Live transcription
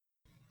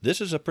This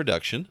is a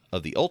production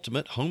of the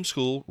Ultimate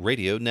Homeschool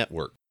Radio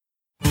Network.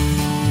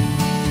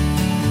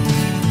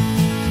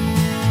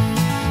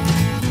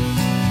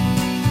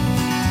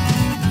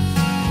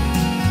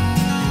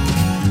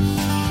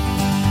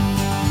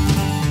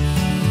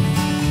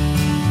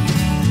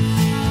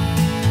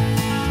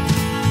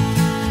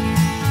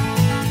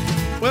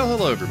 Well,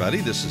 hello everybody,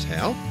 this is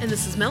Hal. And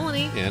this is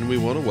Melanie. And we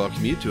want to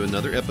welcome you to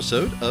another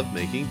episode of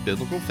Making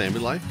Biblical Family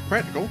Life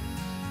Practical.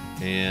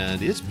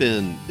 And it's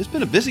been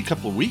a busy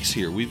couple of weeks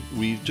here.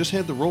 We've just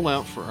had the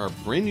rollout for our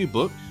brand new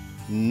book,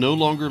 No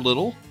Longer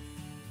Little.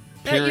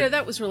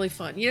 That was really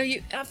fun.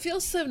 I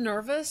feel so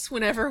nervous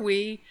whenever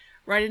we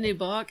write a new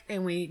book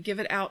and we give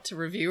it out to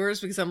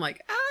reviewers because I'm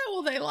like,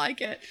 will they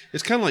like it?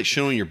 It's kind of like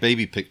showing your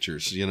baby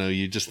pictures.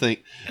 You just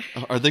think,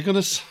 are they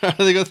gonna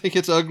think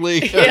it's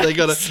ugly? Yes.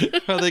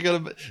 Are they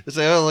gonna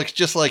say, oh, it looks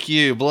just like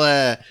you,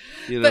 blah?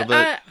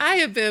 But I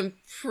have been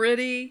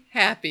pretty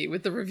happy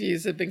with the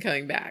reviews that have been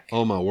coming back.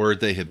 Oh my word,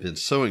 they have been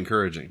so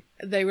encouraging.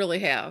 They really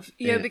have.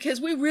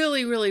 Because we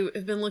really, really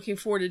have been looking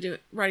forward to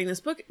writing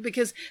this book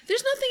because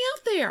there's nothing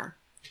out there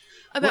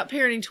about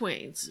parenting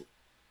tweens.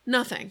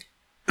 Nothing.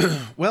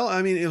 Well,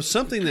 it was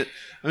something that,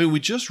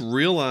 we just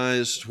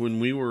realized when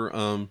we were,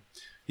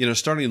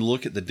 starting to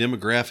look at the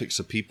demographics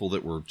of people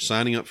that were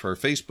signing up for our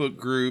Facebook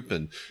group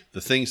and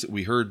the things that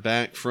we heard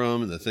back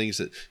from and the things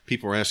that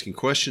people were asking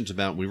questions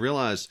about. We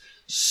realized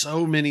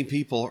so many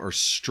people are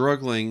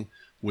struggling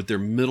with their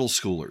middle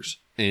schoolers.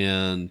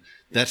 And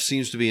that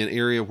seems to be an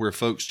area where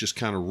folks just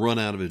kind of run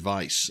out of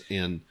advice.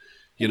 And,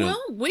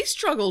 Well, we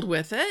struggled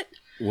with it.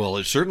 Well,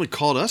 it certainly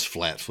caught us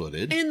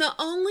flat-footed. And the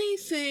only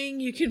thing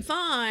you can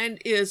find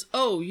is,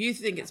 you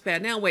think it's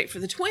bad now, wait for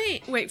the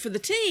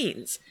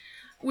teens.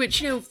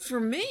 Which, for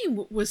me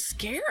was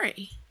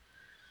scary.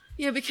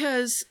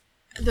 Because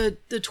the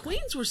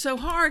tweens were so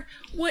hard.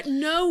 What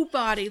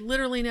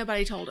literally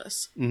nobody told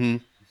us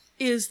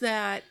is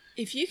that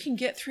if you can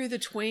get through the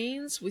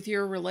tweens with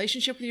your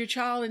relationship with your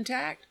child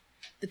intact,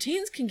 the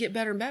teens can get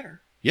better and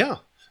better. Yeah.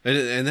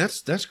 And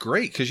that's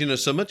great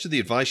because, so much of the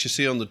advice you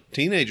see on the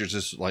teenagers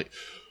is like,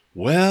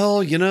 well,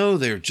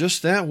 they're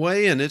just that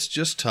way and it's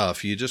just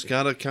tough. You just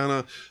got to kind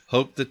of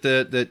hope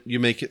that you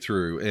make it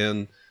through.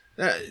 And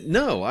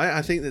no,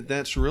 I think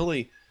that's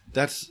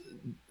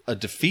a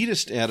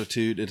defeatist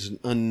attitude. It's an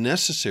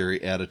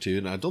unnecessary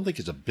attitude. And I don't think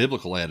it's a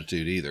biblical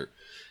attitude either.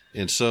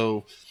 And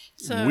so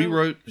we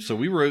wrote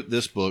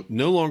this book,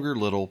 No Longer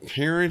Little,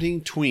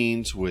 Parenting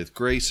Tweens with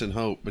Grace and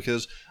Hope,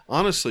 because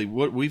honestly,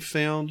 what we've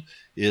found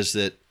is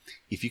that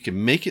if you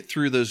can make it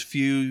through those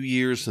few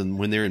years and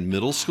when they're in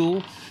middle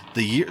school,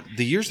 the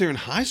years they're in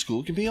high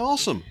school can be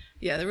awesome.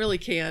 Yeah, they really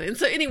can. And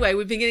so anyway,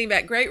 we've been getting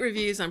back great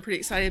reviews. I'm pretty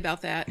excited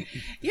about that.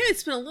 Yeah,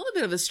 it's been a little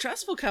bit of a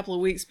stressful couple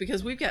of weeks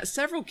because we've got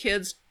several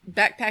kids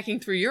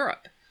backpacking through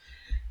Europe.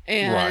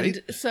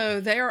 And so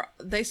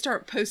they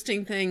start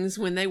posting things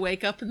when they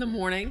wake up in the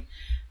morning,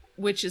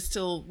 which is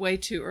still way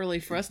too early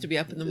for us to be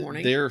up in the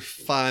morning. They're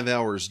 5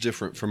 hours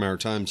different from our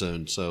time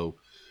zone, so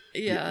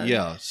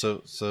yeah.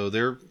 So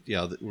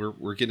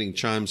we're getting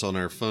chimes on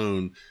our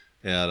phone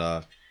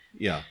at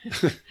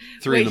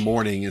 3 in the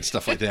morning and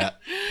stuff like that.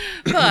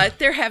 But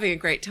they're having a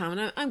great time,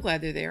 and I'm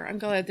glad they're there. I'm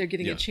glad they're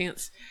getting a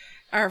chance.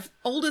 Our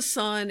oldest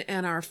son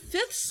and our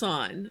fifth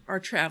son are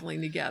traveling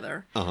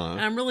together.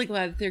 And I'm really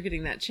glad that they're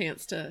getting that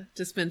chance to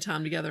spend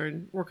time together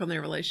and work on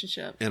their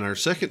relationship. And our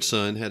second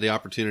son had the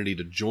opportunity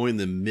to join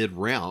them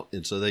mid-route.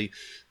 And so they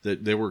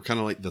were kind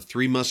of like the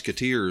Three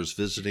Musketeers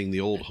visiting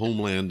the old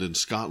homeland in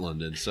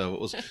Scotland. And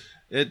so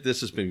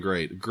this has been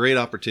great. Great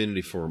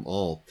opportunity for them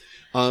all.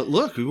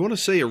 Look, we want to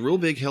say a real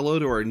big hello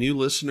to our new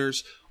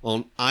listeners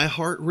on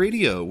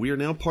iHeartRadio. We are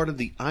now part of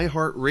the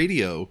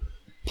iHeartRadio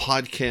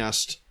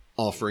podcast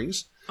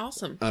offerings.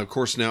 Awesome. Of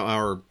course, now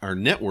our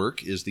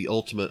network is the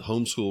Ultimate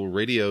Homeschool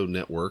Radio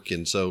Network,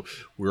 and so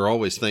we're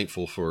always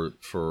thankful for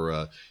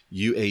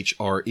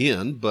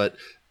UHRN. But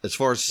as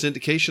far as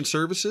syndication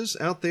services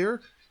out there,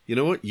 you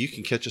know what? You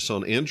can catch us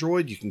on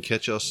Android, you can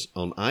catch us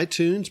on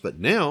iTunes, but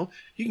now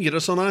you can get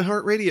us on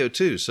iHeartRadio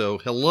too. So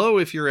hello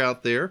if you're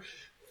out there.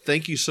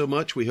 Thank you so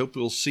much. We hope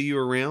we'll see you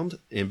around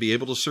and be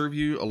able to serve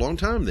you a long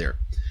time there.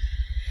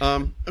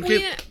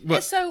 Okay.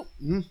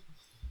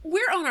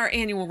 We're on our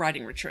annual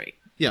writing retreat.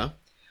 Yeah.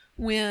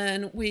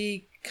 When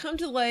we come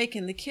to the lake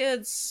and the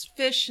kids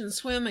fish and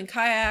swim and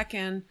kayak,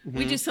 and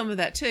we do some of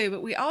that too,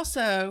 but we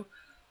also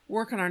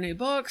work on our new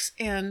books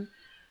and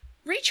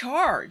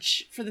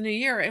recharge for the new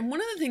year. And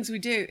one of the things we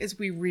do is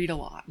we read a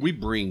lot. We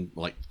bring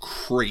like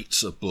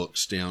crates of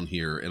books down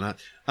here, and I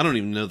don't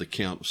even know the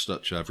count of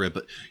stuff I've read,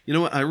 but you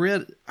know what? I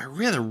read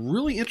a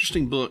really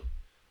interesting book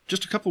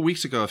just a couple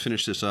weeks ago. I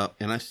finished this up,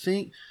 and I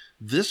think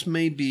this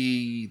may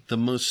be the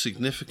most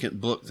significant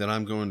book that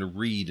I'm going to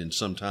read in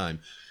some time.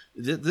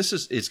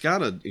 It's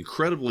got an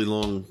incredibly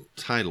long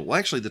title. Well,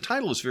 actually, the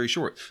title is very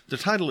short. The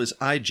title is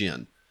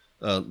iGen,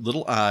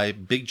 little I,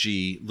 big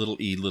G, little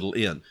E, little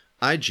N.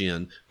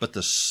 iGen, but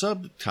the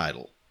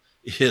subtitle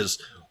is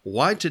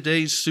Why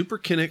Today's Super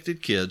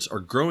Connected Kids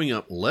Are Growing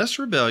Up Less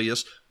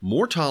Rebellious,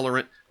 More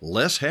Tolerant,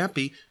 Less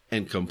Happy,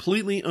 and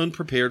completely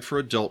unprepared for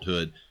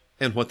adulthood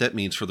and what that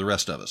means for the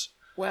rest of us.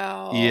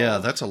 Well, Yeah,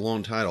 that's a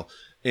long title.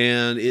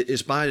 And it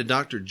is by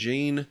Dr.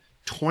 Jane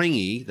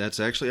Twenge. That's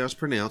actually how it's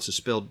pronounced. It's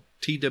spelled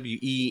Twenge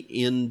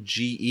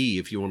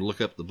if you want to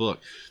look up the book.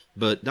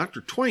 But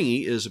Dr.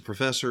 Twenge is a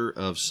professor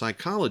of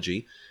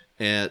psychology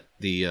at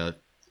the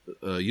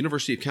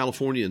University of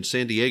California in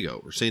San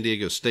Diego, or San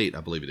Diego State,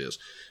 I believe it is.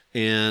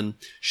 And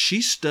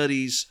she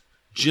studies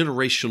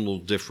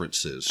generational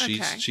differences.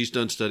 Okay. She's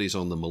done studies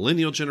on the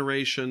millennial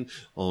generation,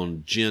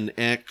 on Gen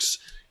X,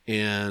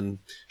 and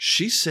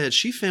she said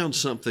she found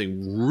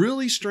something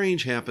really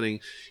strange happening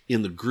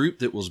in the group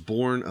that was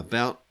born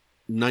about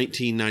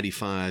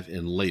 1995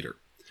 and later.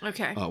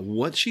 Okay.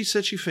 What she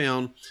said she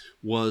found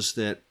was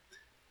that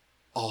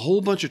a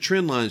whole bunch of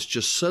trend lines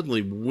just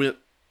suddenly went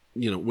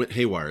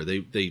haywire.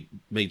 They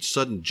made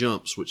sudden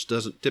jumps, which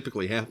doesn't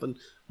typically happen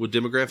with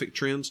demographic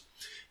trends.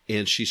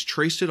 And she's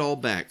traced it all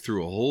back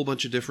through a whole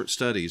bunch of different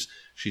studies.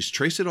 She's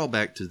traced it all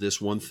back to this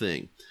one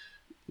thing.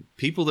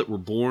 People that were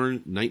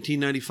born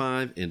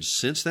 1995 and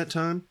since that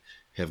time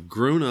have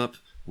grown up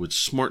with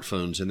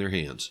smartphones in their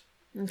hands.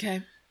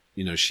 Okay.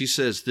 She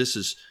says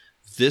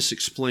this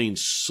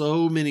explains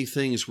so many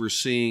things we're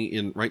seeing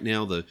in right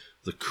now, the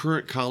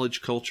current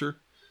college culture.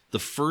 The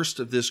first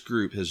of this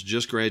group has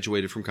just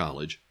graduated from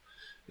college.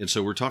 And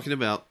so we're talking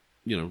about,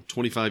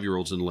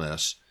 25-year-olds and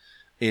less.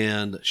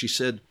 And she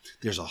said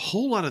there's a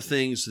whole lot of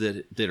things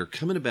that are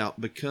coming about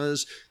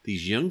because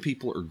these young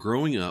people are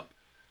growing up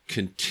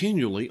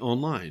continually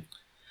online.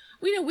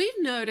 We've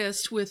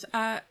noticed with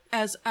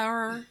as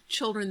our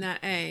children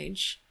that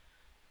age,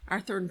 our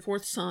third and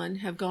fourth son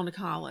have gone to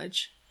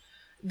college,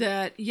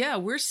 that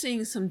we're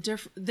seeing some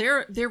different.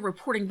 They're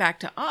reporting back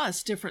to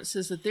us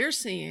differences that they're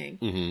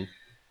seeing,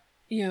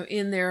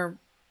 in their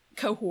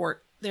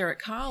cohort there at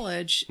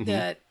college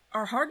that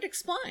are hard to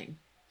explain.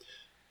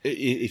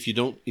 If you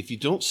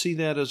don't see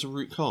that as a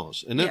root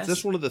cause, and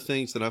that's one of the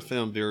things that I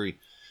found very,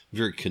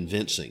 very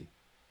convincing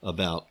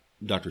about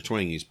Dr.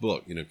 Twenge's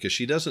book, because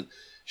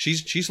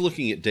she's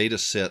looking at data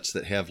sets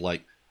that have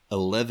like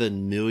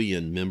 11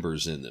 million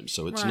members in them.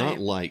 So it's not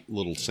like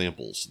little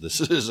samples. This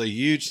is a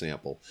huge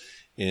sample.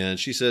 And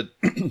she said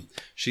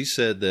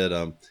that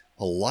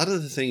a lot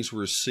of the things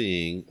we're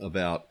seeing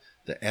about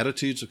the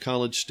attitudes of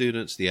college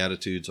students, the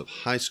attitudes of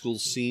high school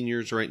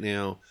seniors right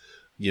now,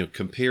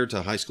 compared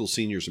to high school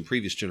seniors in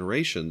previous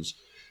generations,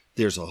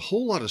 there's a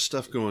whole lot of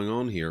stuff going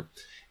on here.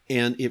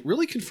 And it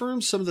really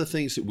confirms some of the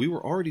things that we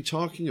were already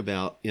talking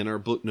about in our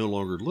book, No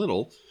Longer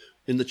Little,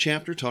 in the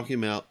chapter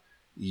talking about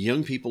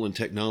young people and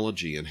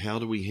technology and how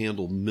do we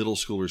handle middle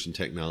schoolers and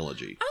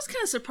technology. I was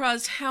kind of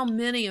surprised how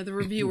many of the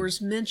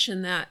reviewers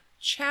mentioned that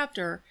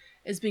chapter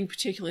as being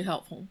particularly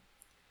helpful.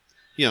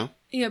 Yeah.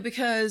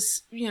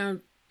 Because,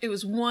 it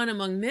was one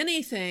among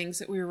many things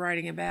that we were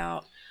writing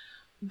about.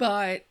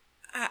 But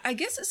I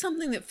guess it's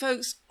something that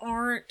folks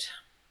aren't.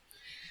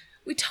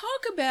 We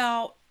talk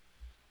about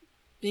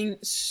being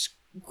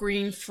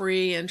screen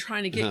free and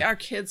trying to get our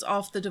kids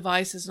off the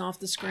devices and off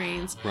the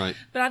screens. Right.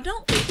 But I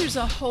don't think there's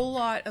a whole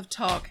lot of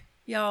talk.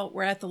 Y'all,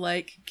 we're at the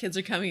lake. Kids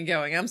are coming and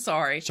going. I'm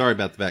sorry. Sorry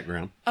about the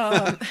background.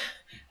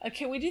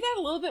 Can we do that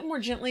a little bit more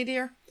gently,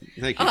 dear?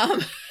 Thank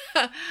you.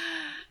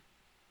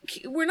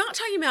 We're not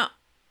talking about.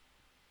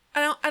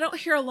 I don't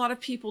hear a lot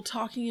of people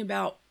talking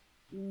about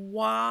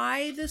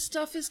why this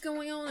stuff is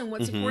going on and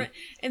what's important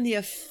and the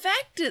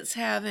effect it's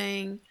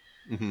having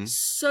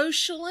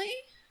socially,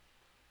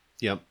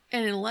 and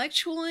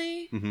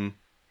intellectually,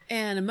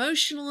 and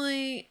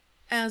emotionally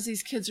as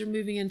these kids are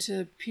moving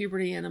into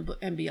puberty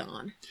and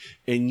beyond.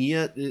 And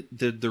yet,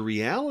 the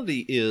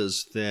reality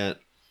is that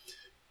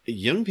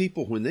young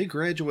people, when they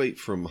graduate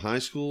from high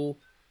school,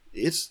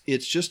 it's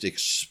just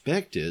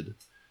expected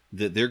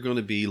that they're going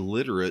to be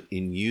literate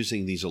in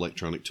using these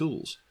electronic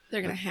tools.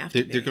 They're going to have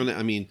to. They're going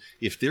to.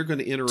 If they're going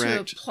to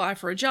interact, to apply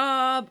for a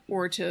job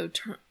or to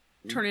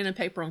turn in a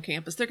paper on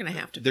campus, they're going to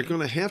have to. They're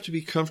going to have to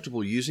be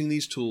comfortable using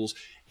these tools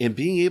and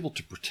being able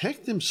to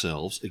protect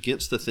themselves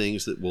against the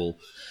things that will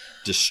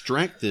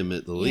distract them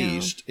at the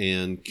least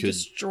and could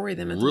destroy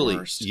them at really, the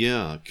worst.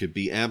 Yeah, could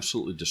be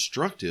absolutely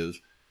destructive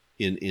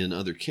in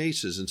other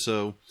cases. And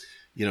so,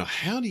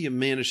 how do you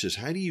manage this?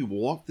 How do you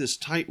walk this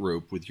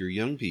tightrope with your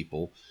young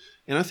people?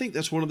 And I think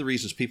that's one of the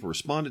reasons people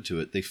responded to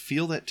it. They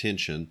feel that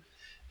tension.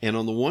 And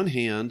on the one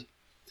hand,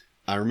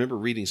 I remember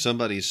reading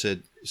somebody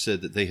said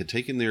that they had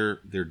taken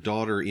their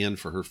daughter in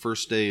for her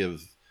first day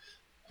of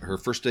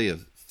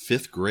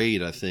fifth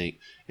grade, I think.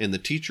 And the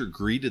teacher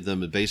greeted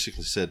them and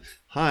basically said,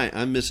 "Hi,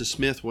 I'm Mrs.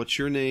 Smith. What's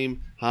your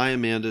name? Hi,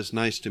 Amanda. It's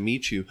nice to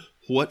meet you.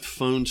 What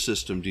phone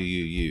system do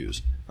you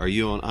use? Are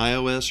you on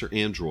iOS or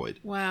Android?"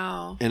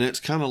 Wow. And it's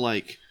kind of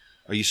like,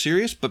 are you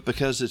serious? But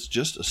because it's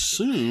just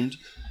assumed.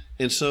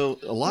 And so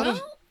a lot of...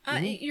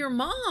 your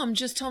mom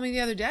just told me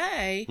the other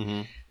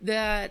day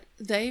that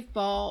they've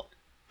bought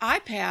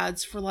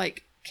iPads for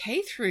like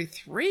K through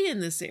 3 in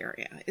this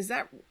area. Is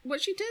that what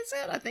she did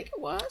said? I think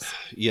it was.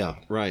 Yeah,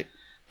 right.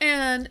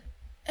 And,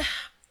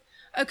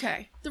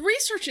 okay, the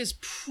research is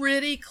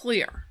pretty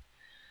clear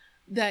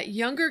that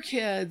younger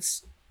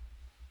kids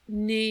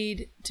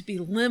need to be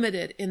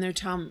limited in their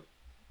time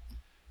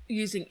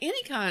using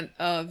any kind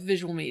of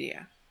visual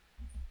media.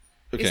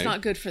 Okay. It's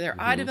not good for their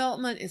eye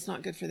development. It's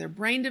not good for their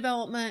brain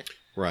development.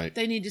 Right.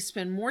 They need to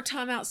spend more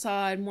time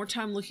outside, more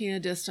time looking at a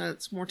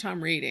distance, more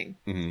time reading.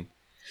 Mm-hmm.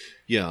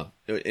 Yeah.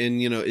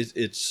 And,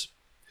 it's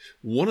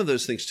one of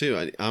those things,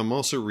 too. I'm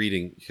also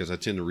reading, because I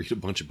tend to read a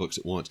bunch of books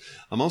at once,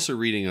 I'm also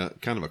reading a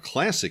kind of a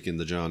classic in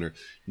the genre,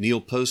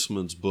 Neil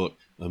Postman's book,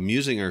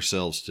 Amusing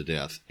Ourselves to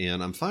Death.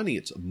 And I'm finding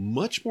it's a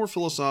much more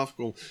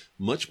philosophical,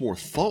 much more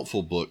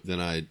thoughtful book than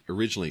I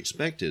originally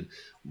expected.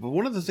 But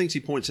one of the things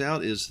he points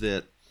out is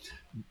that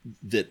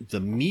the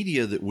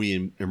media that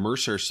we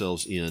immerse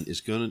ourselves in is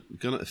going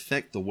to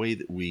affect the way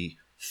that we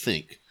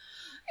think.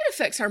 It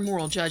affects our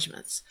moral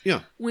judgments.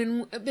 Yeah.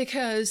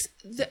 Because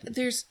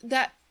there's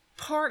that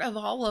part of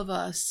all of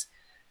us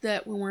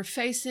that when we're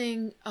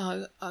facing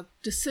a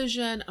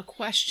decision, a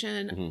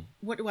question,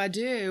 what do I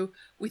do?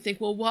 We think,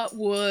 well, what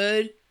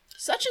would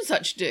such and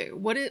such do?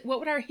 What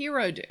would our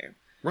hero do?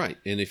 Right.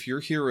 And if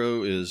your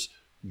hero is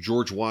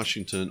George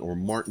Washington or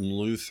Martin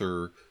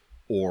Luther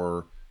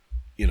or,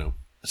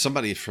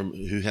 somebody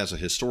who has a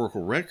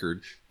historical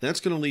record, that's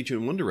going to lead you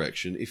in one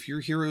direction. If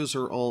your heroes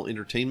are all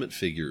entertainment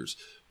figures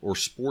or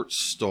sports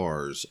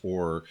stars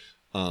or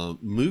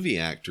movie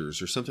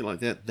actors or something like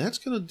that, that's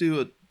going to do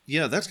it.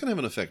 Yeah, that's going to have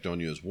an effect on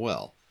you as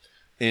well.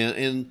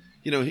 And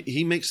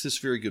he makes this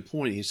very good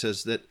point. He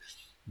says that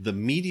the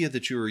media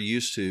that you are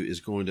used to is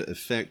going to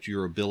affect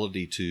your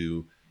ability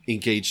to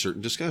engage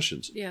certain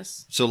discussions.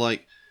 Yes. So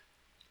like,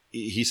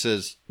 he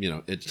says,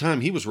 at the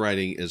time he was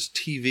writing, as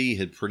TV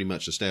had pretty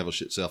much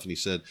established itself, and he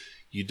said,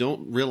 you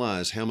don't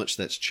realize how much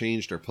that's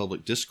changed our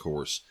public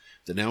discourse,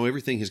 that now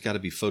everything has got to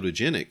be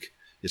photogenic.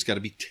 It's got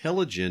to be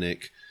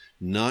telegenic,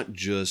 not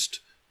just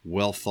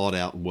well thought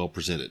out and well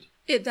presented.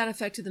 That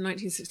affected the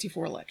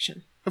 1964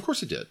 election. Of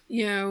course it did.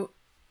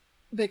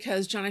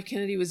 Because John F.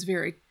 Kennedy was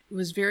very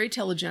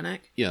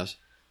telegenic. Yes.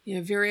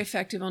 Very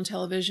effective on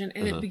television.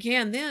 And it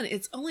began then.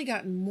 It's only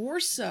gotten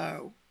more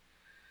so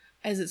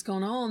as it's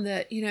gone on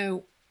that,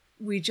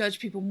 we judge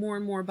people more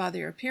and more by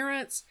their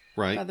appearance,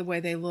 right, by the way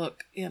they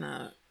look in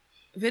a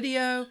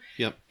video.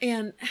 Yep.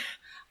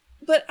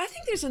 But I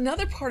think there's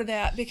another part of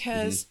that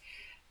because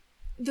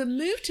the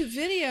move to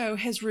video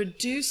has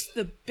reduced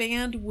the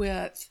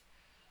bandwidth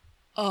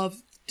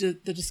of the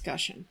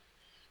discussion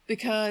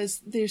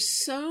because there's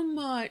so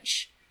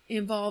much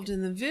involved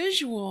in the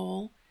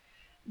visual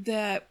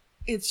that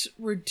it's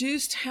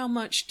reduced how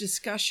much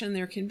discussion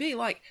there can be.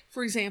 Like,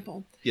 for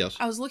example, yes,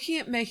 I was looking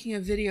at making a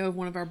video of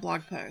one of our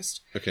blog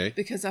posts. Okay.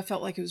 Because I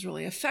felt like it was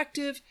really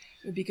effective.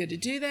 It would be good to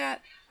do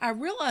that. I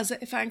realized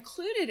that if I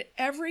included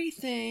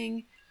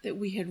everything that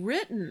we had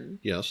written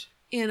yes,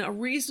 in a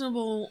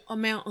reasonable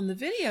amount on the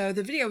video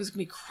was going to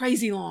be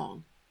crazy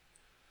long.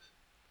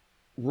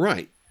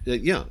 Right.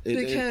 Yeah.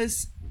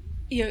 Because,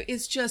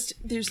 it's just,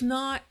 there's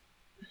not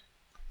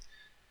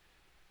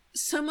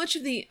so much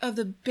of the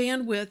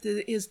bandwidth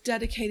is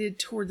dedicated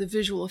toward the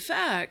visual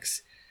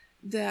effects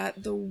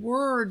that the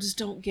words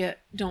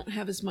don't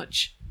have as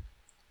much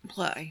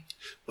play.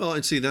 Well,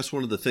 and see, that's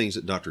one of the things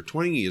that Dr.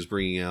 Twangy is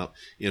bringing out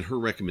in her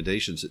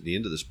recommendations at the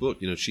end of this book.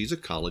 She's a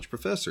college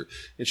professor,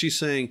 and she's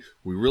saying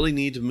we really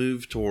need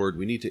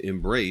to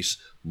embrace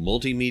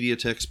multimedia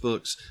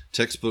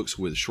textbooks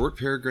with short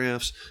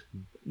paragraphs,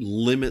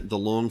 limit the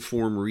long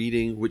form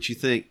reading, which you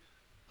think,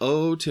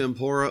 oh,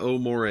 tempora, oh,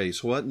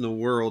 mores, what in the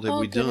world have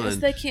we done?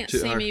 They can't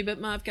see me,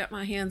 but I've got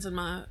my hands in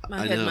my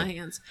head in my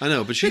hands. I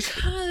know, but she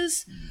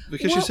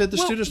said the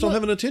students don't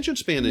have an attention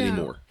span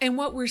anymore. And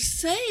what we're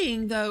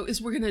saying, though, is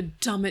we're going to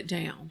dumb it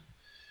down.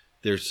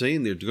 They're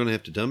saying they're going to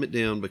have to dumb it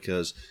down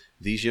because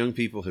these young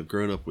people have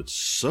grown up with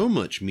so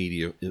much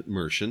media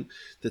immersion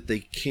that they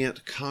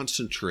can't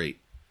concentrate.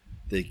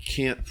 They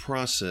can't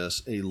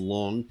process a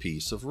long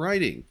piece of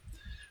writing.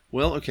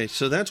 Well, okay,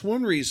 so that's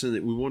one reason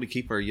that we want to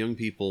keep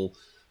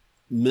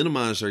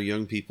minimize our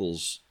young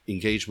people's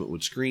engagement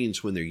with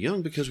screens when they're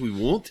young, because we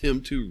want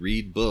them to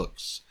read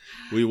books.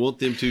 We want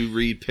them to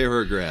read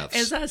paragraphs.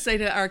 As I say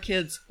to our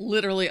kids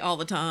literally all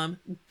the time,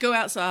 go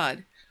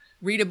outside,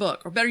 read a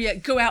book, or better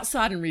yet, go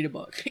outside and read a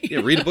book. Yeah,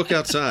 read a book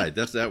outside.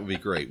 That would be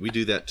great. We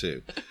do that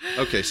too.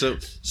 Okay, so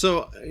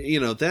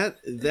that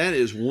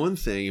is one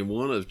thing, and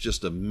one of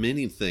just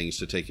many things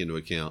to take into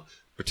account.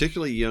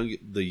 Particularly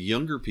the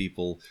younger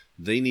people,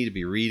 they need to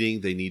be reading.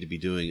 They need to be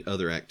doing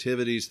other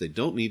activities. They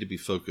don't need to be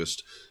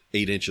focused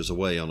 8 inches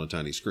away on a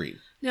tiny screen.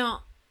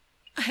 Now,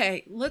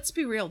 hey, let's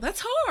be real.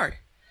 That's hard.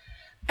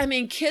 I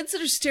mean, kids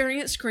that are staring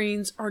at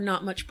screens are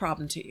not much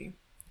problem to you.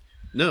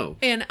 No.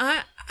 And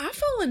I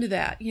fall into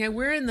that.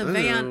 We're in the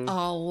van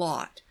a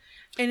lot.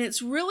 And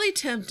it's really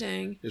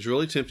tempting. It's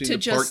really tempting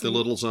to park the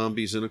little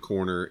zombies in a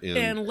corner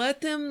and let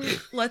them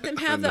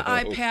have the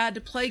iPad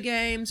to play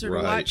games or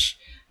to watch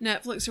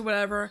Netflix or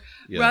whatever,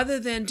 rather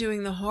than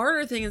doing the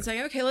harder thing and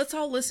saying, okay, let's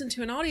all listen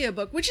to an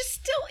audiobook, which is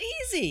still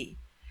easy.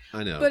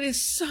 I know. But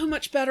it's so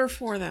much better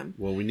for them.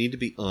 Well, we need to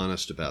be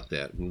honest about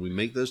that. When we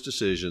make those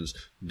decisions,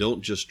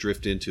 don't just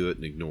drift into it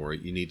and ignore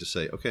it. You need to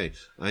say, okay,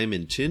 I am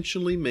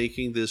intentionally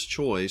making this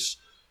choice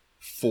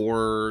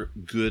for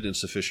good and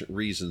sufficient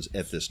reasons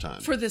at this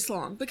time. For this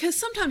long. Because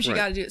sometimes you Right.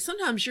 got to do it.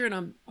 Sometimes you're in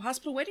a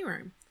hospital waiting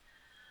room.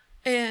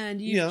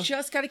 And you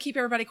just got to keep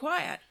everybody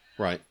quiet.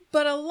 Right.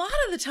 But a lot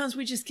of the times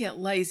we just get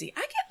lazy.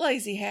 I get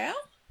lazy, Hal.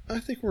 I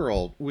think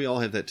we all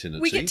have that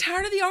tendency. We get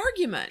tired of the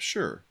argument.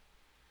 Sure.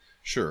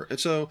 And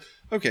so,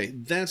 okay,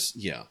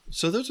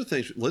 so those are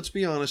things. Let's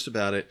be honest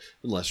about it,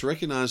 and let's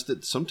recognize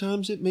that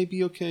sometimes it may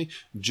be okay.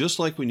 Just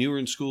like when you were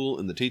in school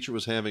and the teacher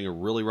was having a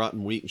really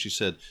rotten week and she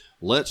said,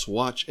 let's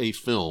watch a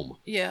film.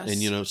 Yes.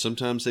 And,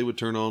 sometimes they would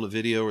turn on a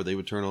video or they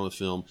would turn on a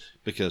film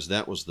because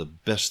that was the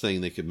best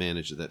thing they could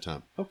manage at that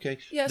time. Okay,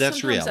 Yeah, that's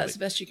sometimes reality. that's the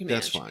best you can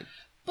manage. That's fine.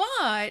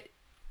 But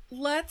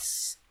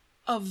let's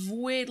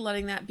avoid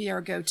letting that be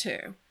our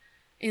go-to.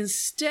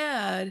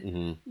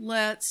 Instead,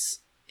 let's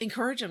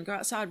encourage them, go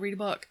outside, read a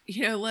book.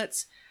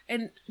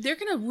 And they're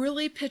going to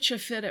really pitch a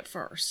fit at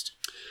first.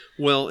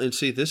 Well, and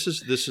see, this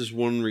is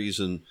one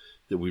reason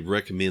that we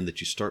recommend that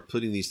you start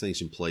putting these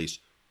things in place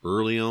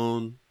early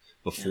on,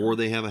 before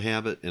they have a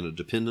habit and a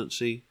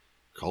dependency.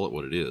 Call it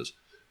what it is.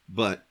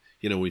 But,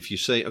 if you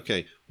say,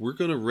 okay, we're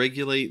going to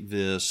regulate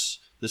this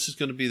is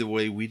going to be the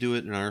way we do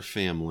it in our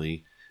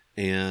family.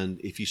 And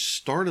if you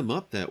start them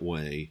up that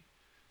way,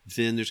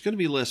 then there's going to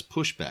be less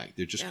pushback.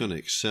 They're just going to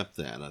accept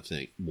that, I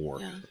think, more.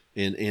 Yeah.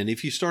 And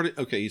if you start it,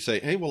 okay, you say,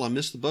 hey, well, I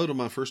missed the boat on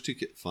my first 2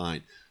 kids.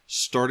 Fine.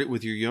 Start it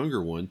with your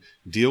younger one.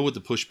 Deal with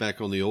the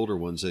pushback on the older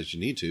ones as you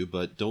need to,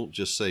 but don't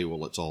just say,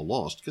 well, it's all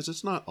lost, because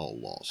it's not all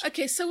lost.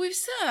 Okay, so we've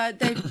said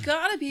they've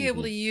got to be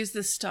able to use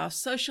this stuff,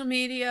 social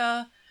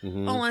media,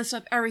 online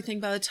stuff, everything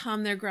by the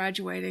time they're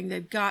graduating.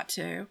 They've got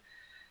to.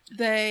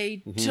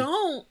 They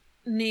don't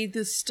need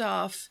this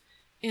stuff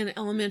in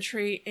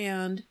elementary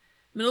and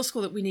middle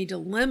school, that we need to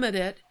limit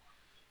it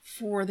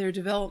for their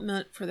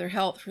development, for their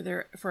health,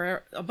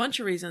 for a bunch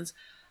of reasons.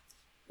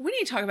 We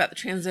need to talk about the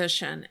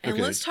transition, and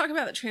let's talk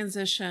about the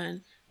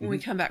transition when we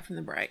come back from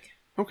the break.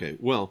 Okay,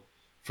 well,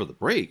 for the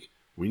break,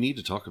 we need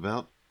to talk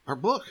about our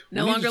book.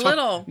 No Longer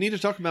Little. We need to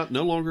talk about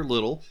No Longer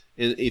Little,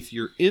 and if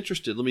you're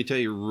interested, let me tell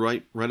you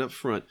right up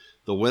front,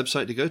 the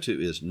website to go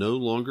to is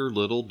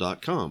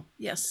nolongerlittle.com.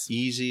 Yes.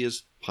 Easy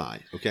as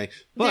pie, okay?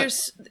 But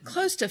there's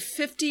close to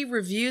 50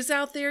 reviews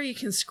out there. You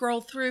can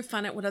scroll through,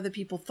 find out what other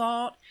people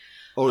thought.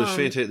 Oh, it's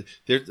fantastic.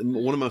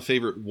 One of my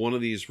favorite, one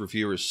of these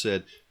reviewers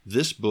said,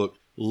 this book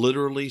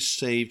literally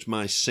saved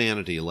my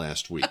sanity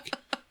last week.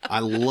 I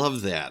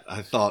love that.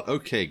 I thought,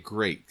 okay,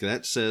 great.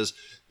 That says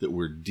that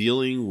we're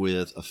dealing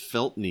with a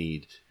felt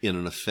need in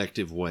an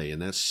effective way,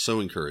 and that's so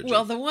encouraging.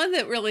 Well, the one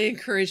that really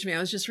encouraged me, I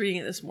was just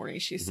reading it this morning.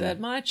 She said,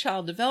 my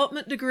child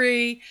development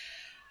degree,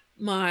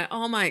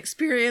 all my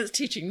experience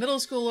teaching middle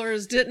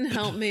schoolers didn't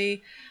help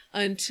me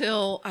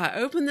until I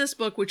opened this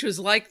book, which was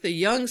like the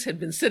Youngs had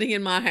been sitting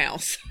in my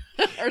house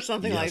or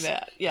something like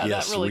that. Yeah,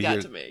 that really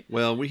got to me.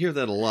 Well, we hear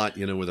that a lot,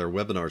 with our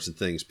webinars and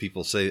things.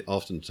 People say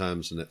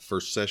oftentimes in that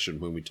first session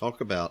when we talk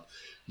about,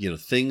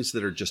 things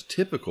that are just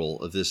typical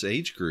of this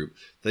age group,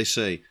 they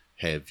say,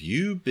 have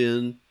you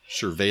been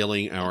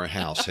surveilling our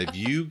house? Have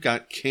you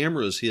got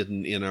cameras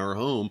hidden in our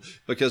home?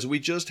 Because we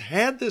just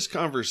had this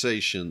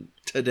conversation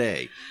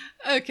today.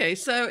 Okay,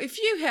 so if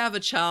you have a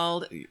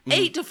child,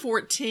 8 to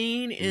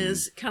 14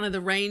 is kind of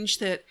the range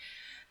that,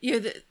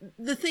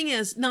 the thing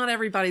is, not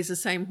everybody's the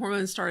same.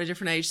 Hormones start at a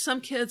different age.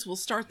 Some kids will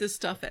start this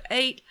stuff at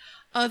 8,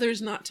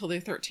 others not till they're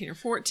 13 or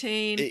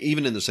 14.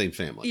 Even in the same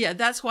family. Yeah,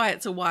 that's why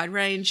it's a wide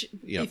range.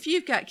 Yep. If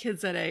you've got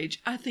kids that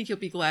age, I think you'll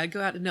be glad.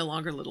 Go out to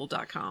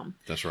nolongerlittle.com.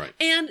 That's right.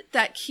 And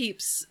that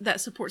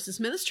supports this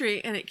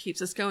ministry, and it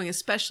keeps us going,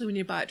 especially when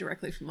you buy it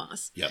directly from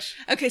us. Yes.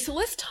 Okay, so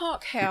let's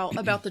talk, Hal,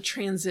 about the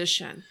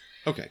transition.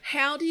 Okay.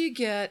 How do you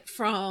get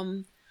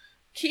from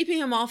keeping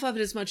them off of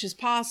it as much as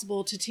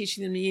possible to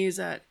teaching them to use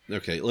it?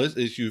 Okay.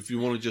 If you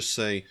want to just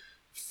say,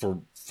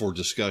 for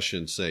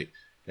discussion's sake,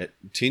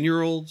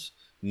 10-year-olds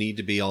need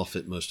to be off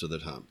it most of the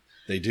time.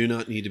 They do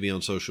not need to be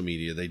on social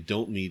media. They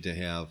don't need to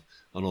have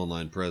an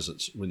online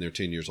presence when they're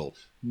 10 years old.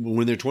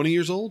 When they're 20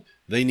 years old,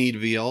 they need to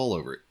be all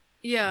over it.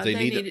 Yeah, they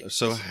need it.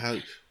 So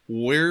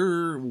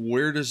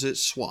where does it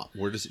swap?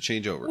 Where does it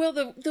change over? Well,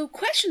 the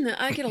question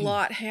that I get a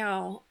lot,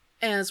 Hal,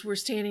 as we're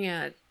standing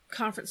at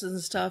conferences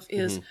and stuff,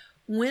 is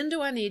when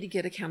do I need to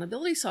get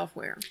accountability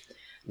software?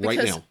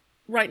 Because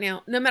right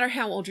now, no matter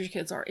how old your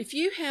kids are. If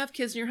you have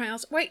kids in your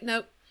house,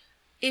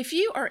 if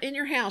you are in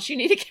your house, you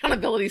need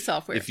accountability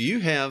software. If you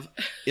have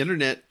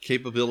internet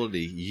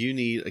capability, you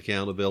need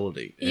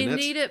accountability. And you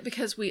need it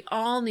because we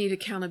all need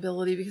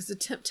accountability, because the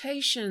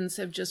temptations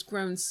have just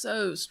grown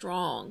so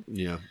strong.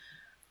 Yeah.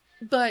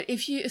 But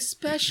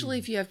especially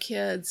if you have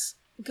kids,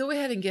 go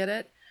ahead and get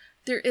it.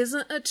 There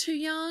isn't a too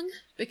young,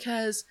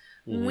 because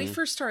when we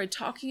first started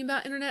talking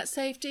about internet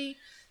safety,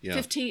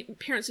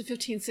 parents of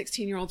 15,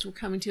 16-year-olds were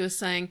coming to us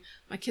saying,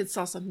 my kids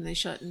saw something they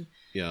shouldn't.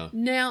 Yeah.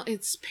 Now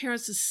it's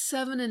parents of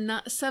 7 to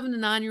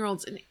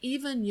 9-year-olds and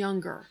even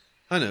younger.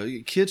 I know.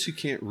 Kids who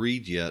can't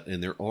read yet,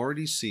 and they're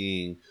already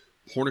seeing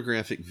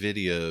pornographic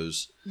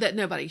videos that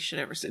nobody should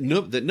ever see.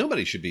 That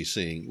nobody should be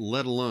seeing,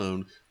 let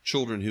alone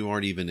children who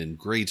aren't even in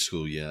grade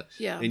school yet.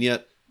 Yeah. And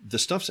yet the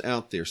stuff's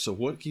out there. So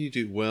what can you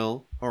do?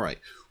 Well, all right.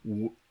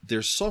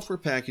 There's software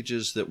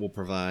packages that will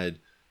provide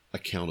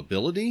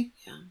accountability,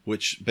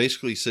 which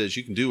basically says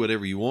you can do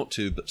whatever you want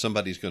to, but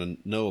somebody's going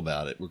to know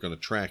about it. We're going to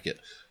track it.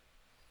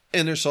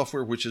 And there's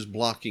software which is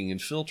blocking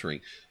and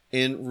filtering.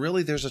 And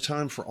really, there's a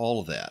time for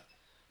all of that.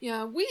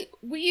 Yeah,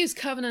 we use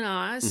Covenant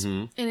Eyes,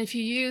 and if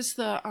you use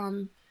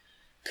the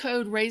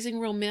code Raising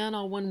Real Men,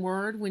 all one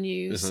word, when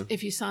you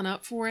if you sign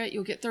up for it,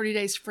 you'll get 30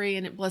 days free,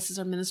 and it blesses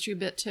our ministry a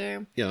bit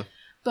too. Yeah.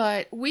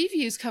 But we've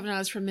used Covenant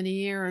Eyes for many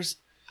years.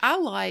 I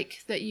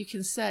like that you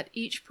can set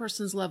each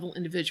person's level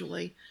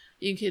individually.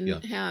 You can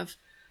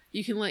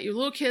you can let your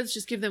little kids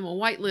just give them a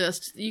white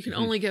list. You can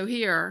only go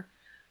here.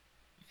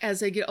 As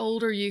they get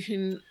older, you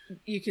can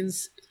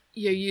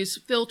use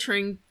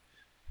filtering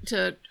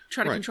to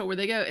try to control where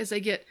they go. As they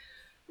get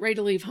ready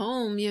to leave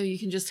home, you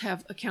can just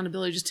have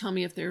accountability. Just tell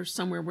me if they're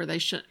somewhere where they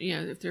should,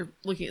 if they're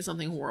looking at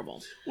something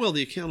horrible. Well,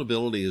 the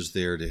accountability is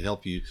there to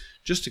help you,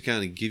 just to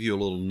kind of give you a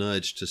little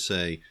nudge to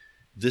say,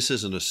 this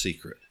isn't a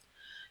secret.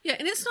 Yeah,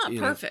 and it's not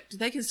perfect.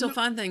 They can still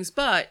find things,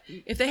 but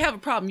if they have a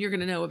problem, you're going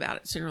to know about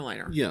it sooner or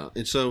later. Yeah,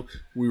 and so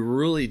we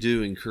really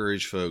do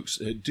encourage folks,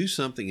 do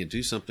something and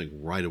do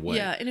something right away.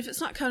 Yeah, and if it's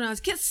not Covenant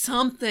Eyes, get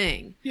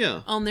something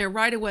on there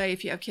right away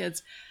if you have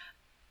kids.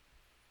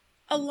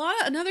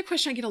 Another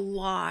question I get a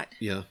lot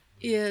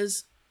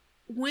is,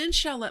 when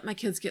shall I let my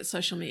kids get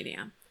social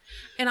media?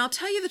 And I'll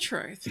tell you the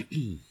truth.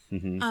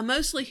 I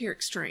mostly hear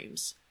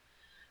extremes.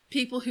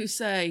 People who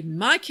say,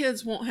 my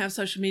kids won't have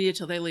social media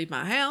till they leave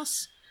my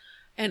house.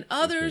 And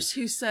others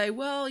who say,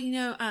 well,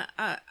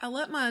 I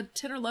let my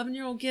 10 or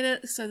 11-year-old get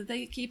it so that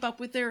they keep up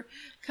with their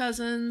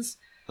cousins.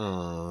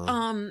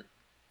 Okay.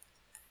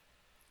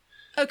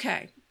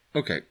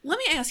 Let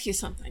me ask you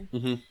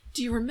something.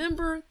 Do you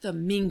remember the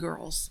Mean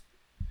Girls?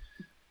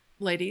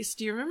 Ladies,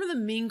 do you remember the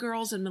Mean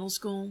Girls in middle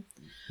school?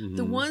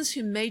 The ones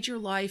who made your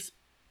life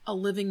a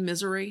living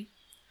misery?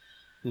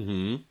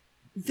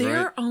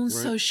 They're on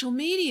social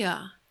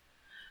media.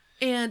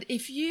 And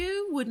if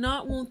you would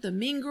not want the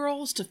Mean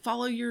Girls to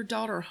follow your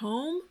daughter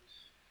home,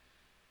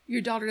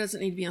 your daughter doesn't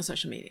need to be on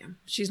social media.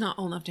 She's not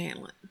old enough to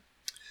handle it.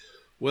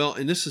 Well,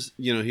 and this is,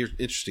 here's an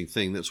interesting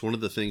thing. That's one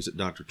of the things that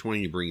Dr.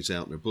 Twain brings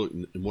out in her book.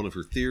 And one of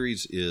her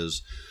theories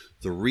is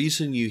the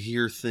reason you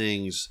hear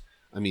things.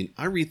 I mean,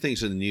 I read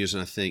things in the news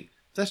and I think,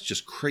 that's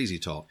just crazy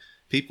talk.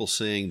 People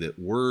saying that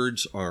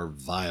words are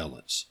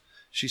violence.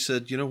 She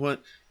said, you know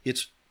what?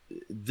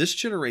 This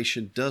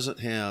generation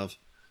doesn't have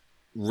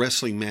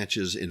wrestling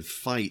matches and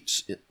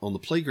fights on the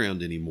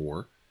playground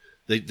anymore.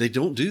 They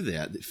don't do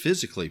that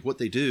physically. What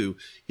they do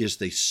is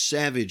they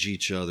savage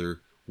each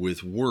other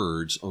with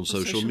words on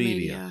social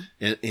media.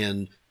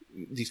 And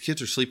these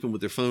kids are sleeping with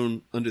their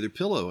phone under their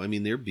pillow. I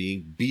mean, they're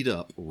being beat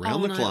up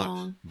around the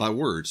clock by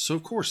words. So,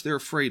 of course, they're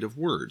afraid of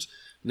words.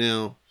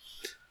 Now,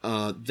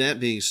 that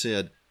being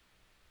said,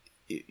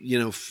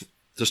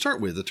 to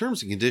start with, the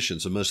terms and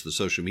conditions of most of the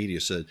social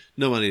media said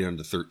nobody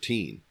under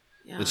 13.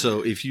 Yeah. And so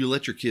if you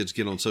let your kids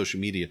get on social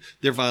media,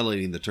 they're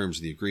violating the terms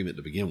of the agreement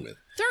to begin with.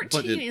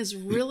 13 is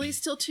really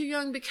still too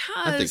young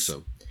because... I think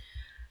so.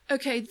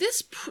 Okay,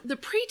 the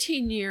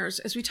preteen years,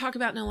 as we talk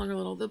about No Longer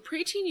Little, the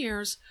preteen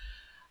years,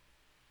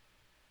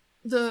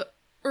 the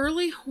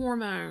early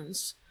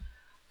hormones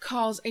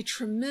cause a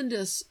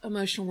tremendous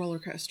emotional roller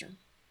coaster.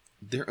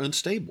 They're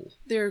unstable.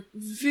 They're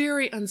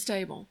very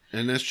unstable.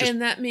 And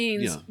that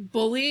means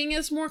bullying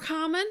is more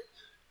common.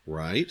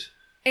 Right.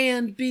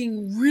 And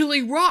being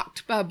really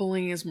rocked by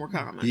bullying is more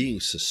common. Being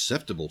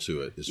susceptible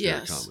to it is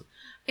very common.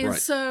 And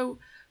so,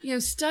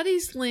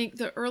 studies link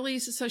the early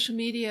use of social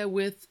media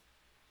with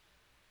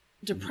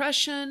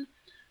depression,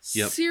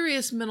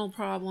 serious mental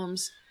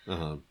problems,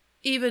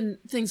 even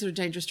things that are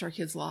dangerous to our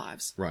kids'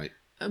 lives. Right.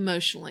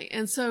 Emotionally.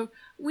 And so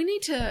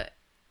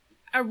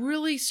I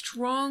really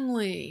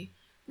strongly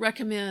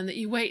recommend that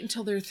you wait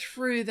until they're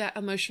through that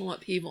emotional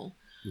upheaval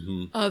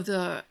of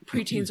the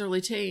preteens,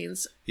 early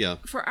teens. Yeah.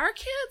 For our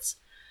kids,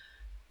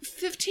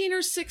 15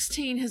 or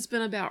 16 has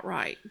been about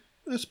right.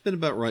 That's been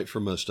about right for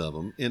most of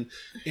them.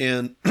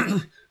 And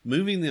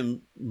moving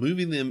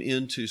them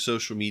into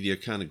social media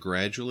kind of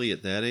gradually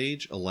at that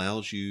age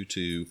allows you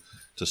to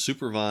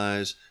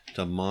supervise,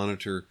 to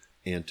monitor,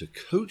 and to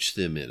coach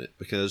them in it,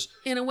 because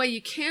in a way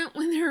you can't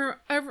when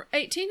they're over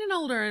 18 and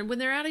older and when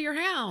they're out of your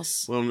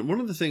house. Well, one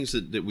of the things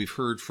that we've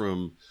heard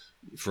from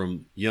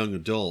young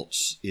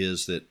adults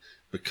is that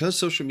because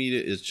social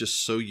media is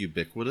just so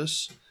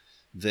ubiquitous,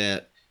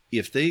 that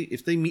if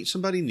they meet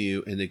somebody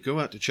new and they go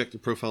out to check their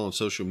profile on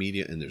social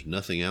media and there's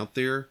nothing out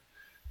there,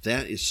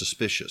 that is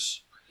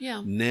suspicious.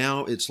 Yeah.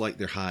 Now it's like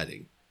they're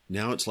hiding.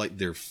 Now it's like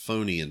they're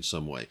phony in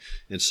some way.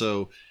 And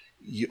so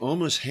you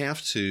almost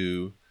have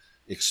to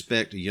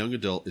expect a young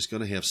adult is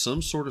going to have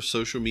some sort of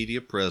social media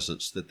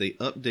presence that they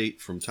update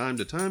from time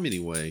to time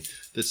anyway,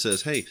 that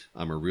says, hey,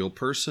 I'm a real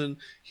person.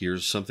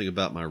 Here's something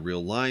about my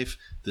real life.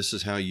 This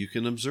is how you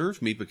can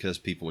observe me, because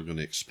people are going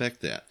to expect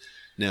that.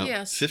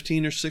 Now,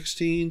 15 or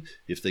 16,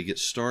 if they get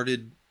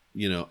started,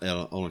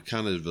 on a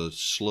kind of a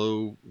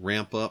slow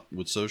ramp up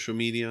with social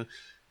media,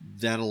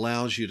 that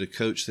allows you to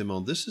coach them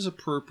on this is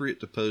appropriate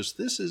to post.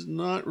 This is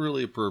not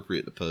really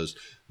appropriate to post.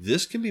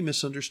 This can be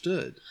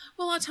misunderstood.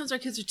 Well, a lot of times our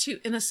kids are too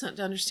innocent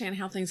to understand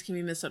how things can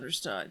be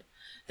misunderstood.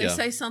 They Yeah.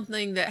 say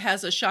something that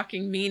has a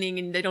shocking meaning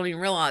and they don't even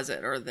realize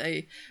it, or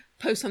they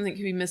post something that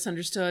can be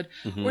misunderstood,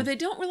 or they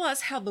don't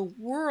realize how the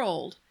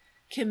world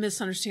can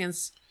misunderstand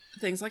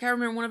things. Like I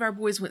remember one of our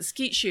boys went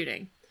skeet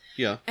shooting.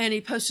 Yeah. And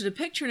he posted a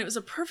picture, and it was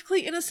a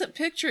perfectly innocent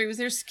picture. He was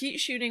there skeet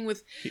shooting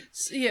with,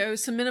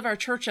 some men of our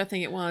church, I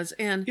think it was.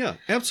 And Yeah,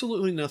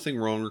 absolutely nothing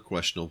wrong or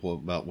questionable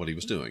about what he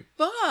was doing.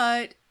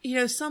 But,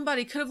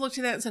 somebody could have looked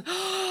at that and said,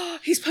 oh,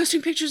 he's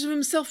posting pictures of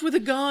himself with a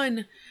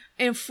gun,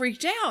 and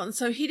freaked out. And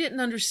so he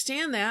didn't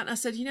understand that. And I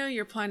said,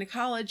 you're applying to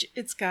college.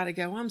 It's got to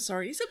go. I'm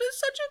sorry. He said, but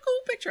it's such a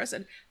cool picture. I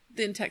said,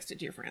 then text it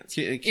to your friends.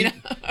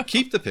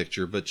 Keep the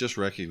picture, but just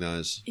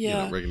recognize,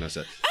 recognize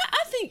that.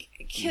 I think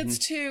kids,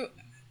 too,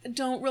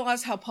 don't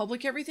realize how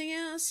public everything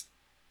is.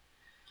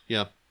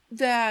 Yeah.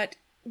 That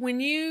when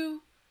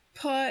you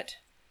put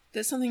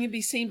that something can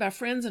be seen by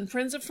friends and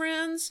friends of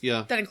friends,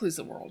 that includes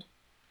the world.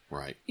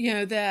 Right.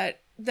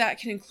 That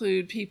can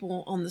include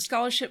people on the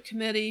scholarship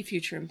committee,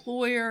 future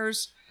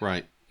employers,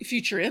 right,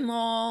 future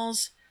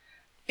in-laws.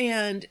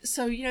 And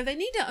so, they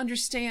need to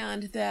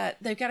understand that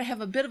they've got to have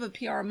a bit of a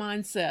PR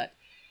mindset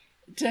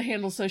to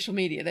handle social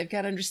media. They've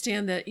got to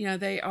understand that,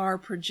 they are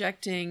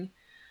projecting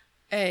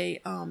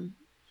an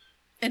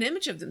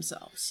image of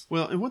themselves.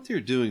 Well, and what they're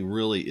doing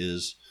really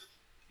is,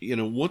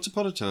 once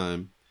upon a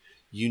time,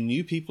 you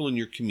knew people in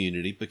your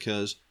community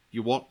because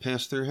you walked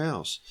past their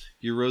house.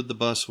 You rode the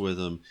bus with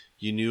them.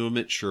 You knew them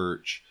at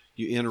church.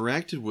 You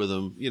interacted with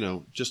them,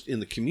 just in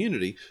the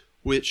community,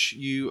 which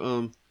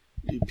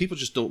people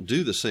just don't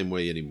do the same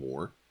way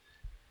anymore.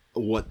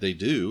 What they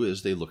do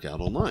is they look out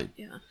online.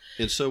 Yeah.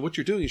 And so what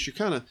you're doing is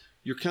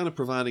you're kind of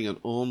providing an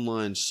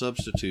online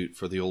substitute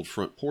for the old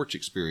front porch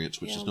experience,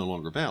 which is no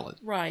longer valid.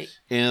 Right.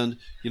 And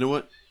you know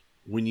what?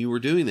 When you were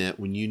doing that,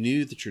 when you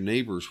knew that your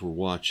neighbors were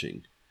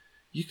watching,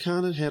 you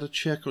kind of had a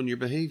check on your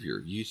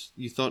behavior.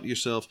 You thought to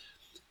yourself,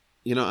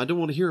 I don't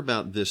want to hear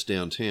about this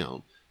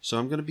downtown, so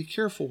I'm going to be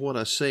careful what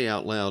I say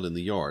out loud in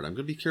the yard. I'm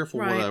going to be careful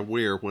what I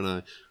wear when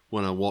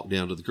I walk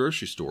down to the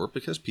grocery store,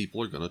 because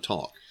people are going to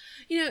talk.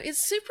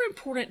 It's super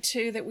important,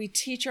 too, that we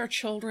teach our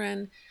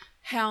children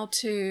how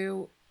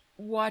to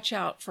watch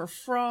out for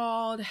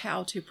fraud,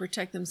 how to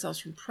protect themselves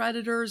from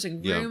predators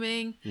and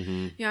grooming. Yeah.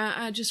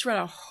 Mm-hmm. I just read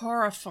a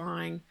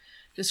horrifying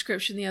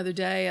description the other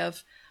day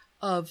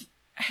of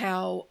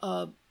how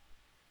a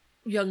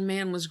young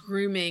man was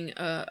grooming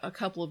a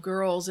couple of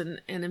girls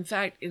and in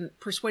fact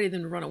persuaded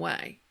them to run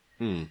away.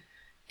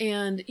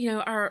 And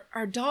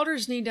our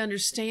daughters need to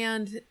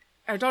understand.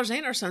 Our daughters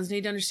and our sons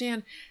need to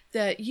understand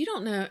that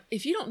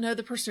if you don't know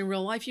the person in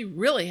real life, you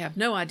really have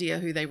no idea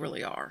who they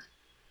really are.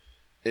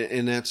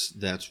 And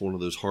that's one of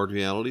those hard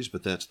realities,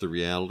 but that's the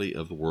reality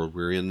of the world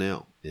we're in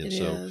now.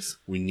 And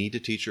we need to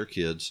teach our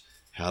kids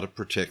how to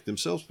protect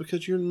themselves,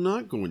 because you're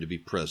not going to be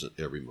present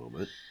every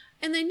moment.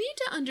 And they need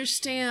to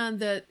understand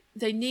that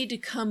they need to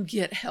come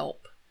get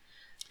help.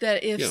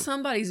 That if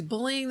somebody's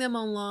bullying them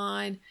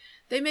online,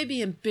 they may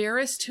be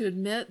embarrassed to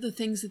admit the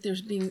things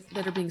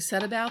that are being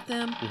said about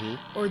them,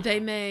 or they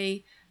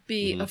may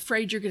be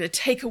afraid you're going to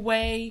take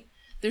away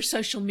their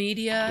social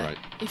media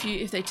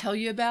if they tell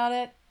you about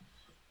it.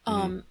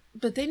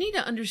 But they need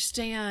to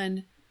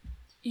understand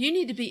you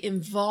need to be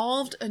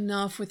involved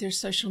enough with their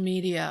social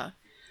media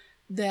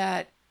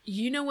that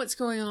you know what's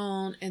going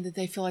on and that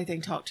they feel like they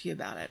can talk to you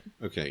about it.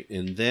 Okay,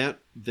 and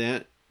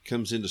that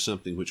comes into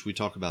something which we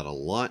talk about a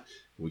lot.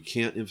 We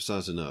can't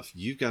emphasize enough.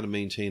 You've got to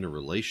maintain a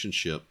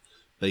relationship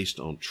based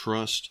on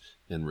trust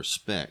and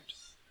respect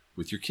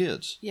with your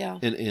kids. Yeah.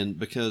 And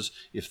because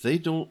if they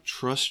don't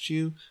trust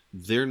you,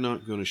 they're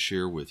not going to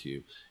share with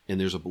you. And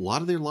there's a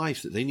lot of their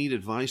life that they need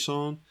advice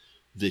on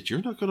that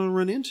you're not going to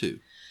run into.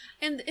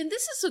 And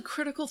this is a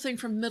critical thing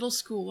for middle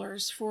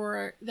schoolers,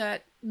 for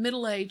that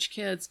middle-aged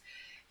kids,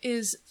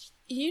 is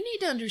you need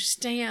to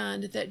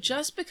understand that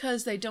just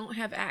because they don't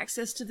have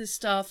access to this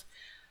stuff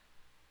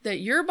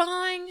that you're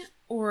buying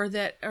or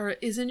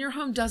is in your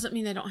home doesn't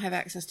mean they don't have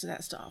access to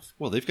that stuff.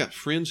 Well, they've got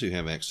friends who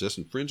have access,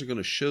 and friends are going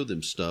to show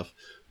them stuff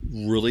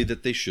really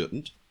that they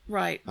shouldn't.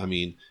 Right. I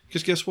mean,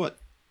 because guess what?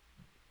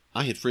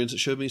 I had friends that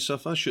showed me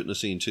stuff I shouldn't have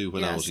seen too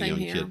when I was a young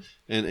kid.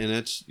 And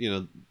that's,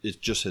 it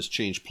just has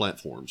changed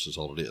platforms is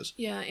all it is.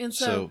 Yeah. And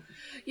so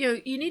you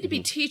need to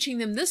be teaching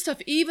them this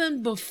stuff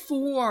even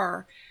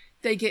before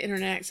they get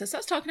internet access. I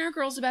was talking to our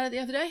girls about it the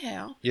other day,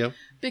 Hal. Yeah.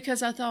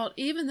 Because I thought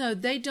even though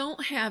they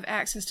don't have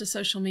access to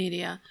social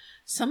media,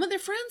 some of their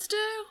friends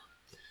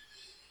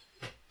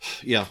do.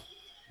 Yeah,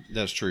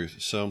 that's true.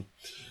 So,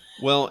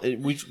 well,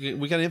 we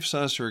got to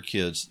emphasize to our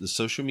kids, the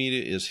social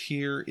media is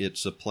here.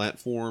 It's a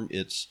platform.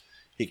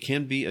 It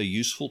can be a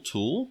useful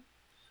tool,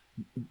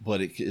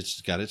 but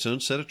it's got its own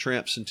set of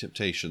traps and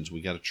temptations.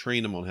 We got to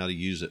train them on how to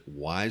use it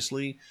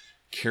wisely,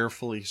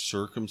 carefully,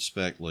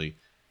 circumspectly,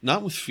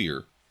 not with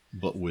fear,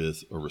 but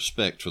with a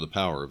respect for the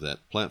power of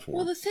that platform.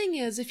 Well, the thing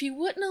is, if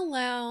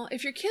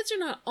your kids are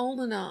not old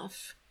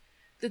enough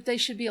that they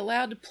should be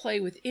allowed to play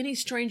with any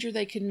stranger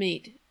they can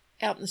meet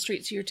out in the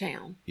streets of your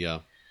town, Yeah.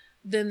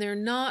 then they're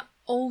not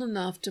old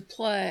enough to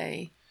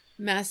play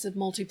massive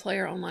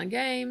multiplayer online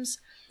games.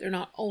 They're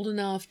not old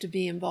enough to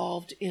be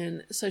involved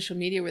in social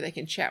media where they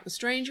can chat with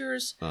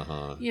strangers.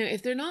 Uh-huh.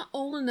 If they're not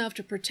old enough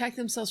to protect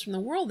themselves from the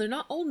world, they're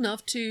not old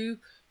enough to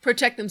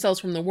protect themselves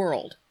from the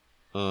world.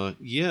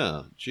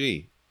 Yeah.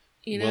 Gee.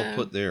 Well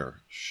put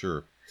there.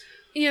 Sure.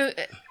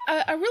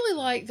 I really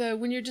like, though,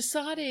 when you're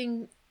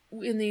deciding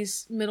in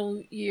these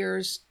middle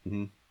years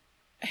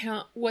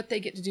what they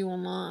get to do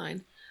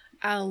online.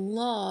 I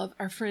love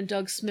our friend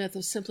Doug Smith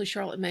of Simply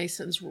Charlotte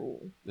Mason's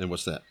rule. And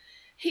what's that?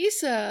 He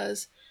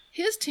says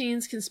his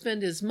teens can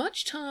spend as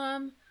much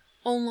time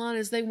online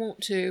as they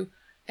want to,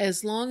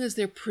 as long as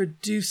they're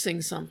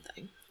producing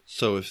something.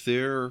 So if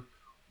they're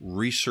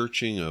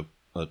researching a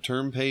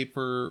term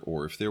paper,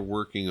 or if they're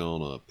working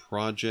on a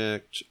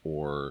project,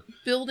 or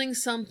building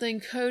something,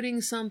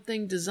 coding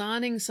something,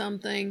 designing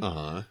something,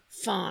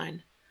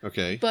 fine.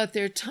 Okay. But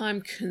their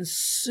time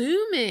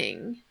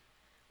consuming,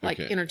 like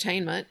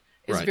entertainment,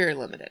 is very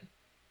limited.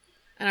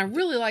 And I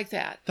really like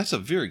that. That's a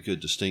very good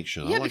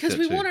distinction. Yeah, I like because that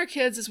we too. want our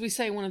kids, as we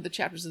say in one of the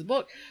chapters of the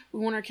book, we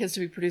want our kids to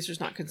be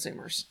producers, not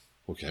consumers.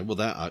 Okay, well,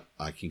 that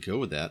I can go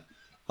with that.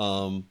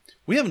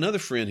 We have another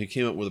friend who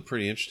came up with a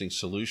pretty interesting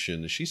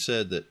solution. She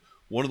said that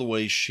one of the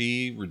ways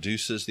she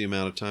reduces the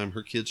amount of time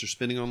her kids are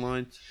spending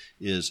online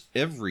is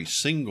every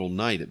single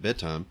night at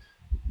bedtime,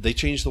 they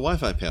change the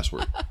Wi-Fi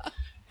password.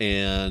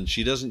 And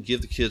she doesn't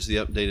give the kids the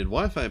updated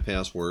Wi-Fi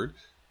password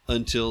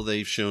until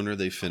they've shown her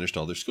they've finished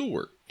all their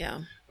schoolwork.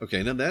 Yeah.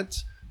 Okay, now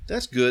that's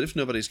good if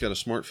nobody's got a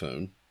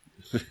smartphone.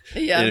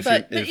 Yeah,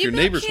 if your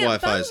neighbor's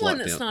Wi-Fi is locked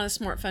down. It's not a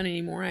smartphone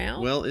anymore,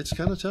 Al. Well, it's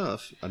kind of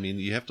tough. I mean,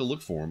 you have to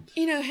look for them.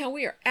 You know how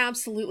we are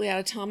absolutely out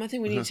of time. I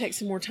think we need to take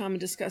some more time and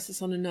discuss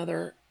this on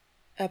another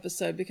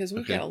episode, because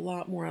we've got a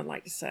lot more I'd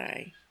like to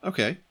say.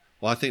 Okay.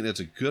 Well, I think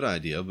that's a good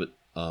idea, but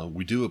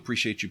we do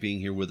appreciate you being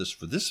here with us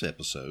for this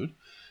episode.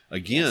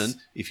 Again,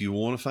 if you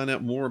want to find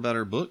out more about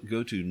our book,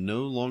 go to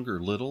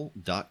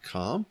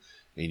nolongerlittle.com,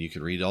 and you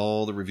can read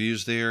all the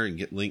reviews there and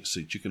get links so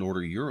that you can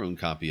order your own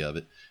copy of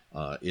it.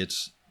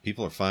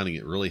 People are finding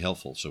it really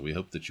helpful, so we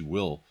hope that you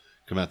will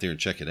come out there and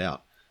check it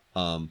out.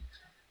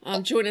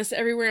 Join us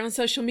everywhere on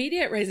social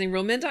media at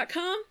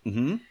raisingrealmen.com.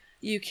 Mm-hmm.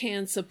 You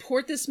can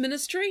support this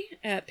ministry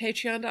at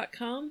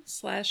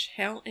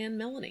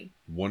patreon.com/HalAndMelanie.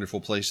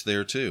 Wonderful place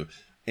there too.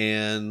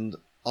 And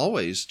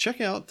always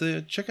check out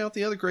the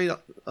other great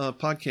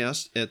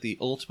podcasts at the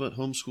Ultimate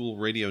Homeschool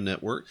Radio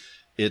Network.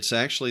 It's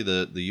actually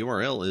the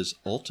URL is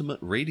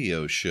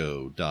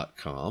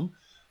ultimateradioshow.com.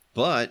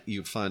 But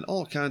you find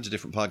all kinds of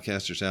different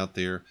podcasters out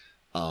there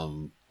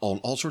on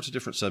all sorts of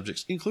different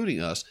subjects,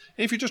 including us.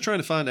 And if you're just trying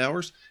to find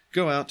ours,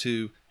 go out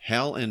to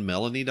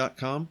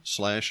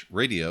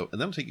halandmelanie.com/radio,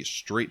 and that'll take you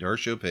straight to our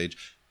show page,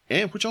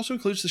 and which also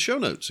includes the show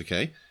notes,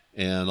 okay?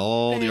 And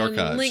all the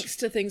archives. Links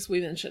to things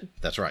we mentioned.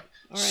 That's right.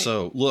 All right.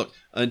 So, look,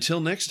 until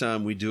next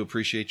time, we do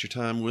appreciate your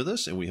time with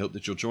us, and we hope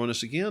that you'll join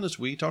us again as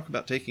we talk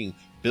about taking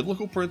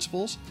biblical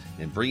principles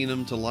and bringing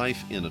them to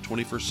life in a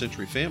 21st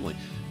century family.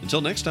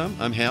 Until next time,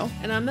 I'm Hal.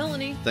 And I'm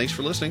Melanie. Thanks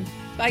for listening.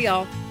 Bye,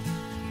 y'all.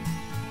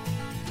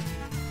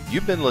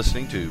 You've been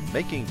listening to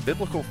Making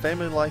Biblical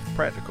Family Life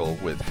Practical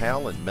with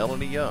Hal and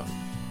Melanie Young.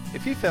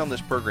 If you found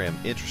this program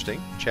interesting,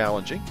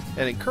 challenging,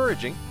 and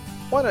encouraging,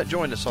 why not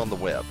join us on the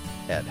web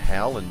at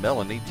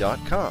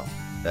halandmelanie.com.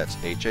 That's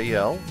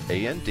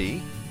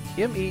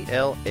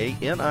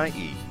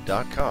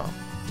HALANDMELANIE.com.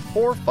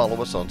 Or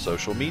follow us on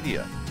social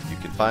media. You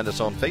can find us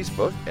on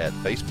Facebook at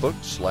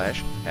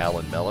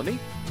Facebook/HalAndMelanie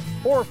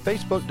or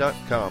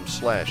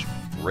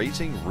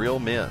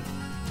Facebook.com/RaisingRealMen.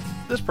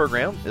 This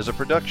program is a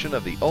production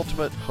of the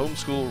Ultimate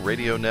Homeschool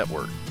Radio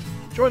Network.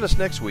 Join us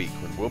next week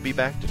when we'll be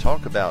back to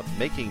talk about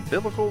making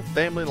biblical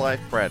family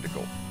life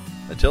practical.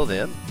 Until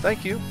then,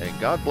 thank you and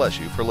God bless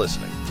you for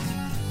listening.